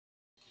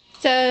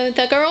So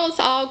the girls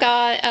all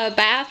got a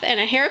bath and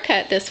a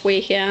haircut this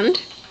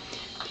weekend.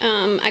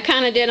 I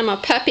kind of did them a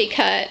puppy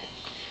cut,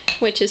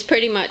 which is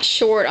pretty much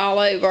short all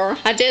over.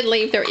 I did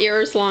leave their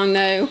ears long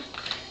though.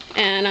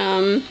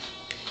 And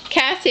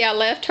Cassie, I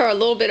left her a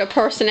little bit of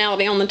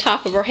personality on the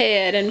top of her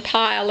head, and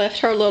Pie, I left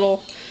her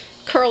little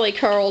curly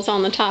curls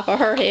on the top of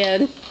her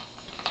head.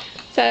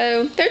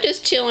 So they're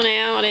just chilling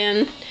out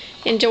and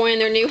enjoying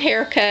their new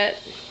haircut.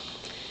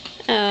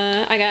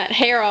 I got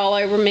hair all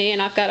over me,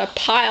 and I've got a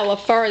pile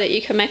of fur that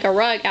you can make a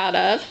rug out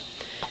of.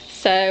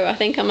 So I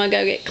think I'm gonna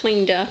go get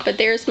cleaned up. But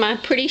there's my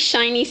pretty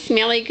shiny,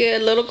 smelly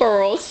good little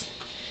girls,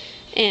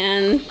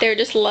 and they're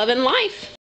just loving life.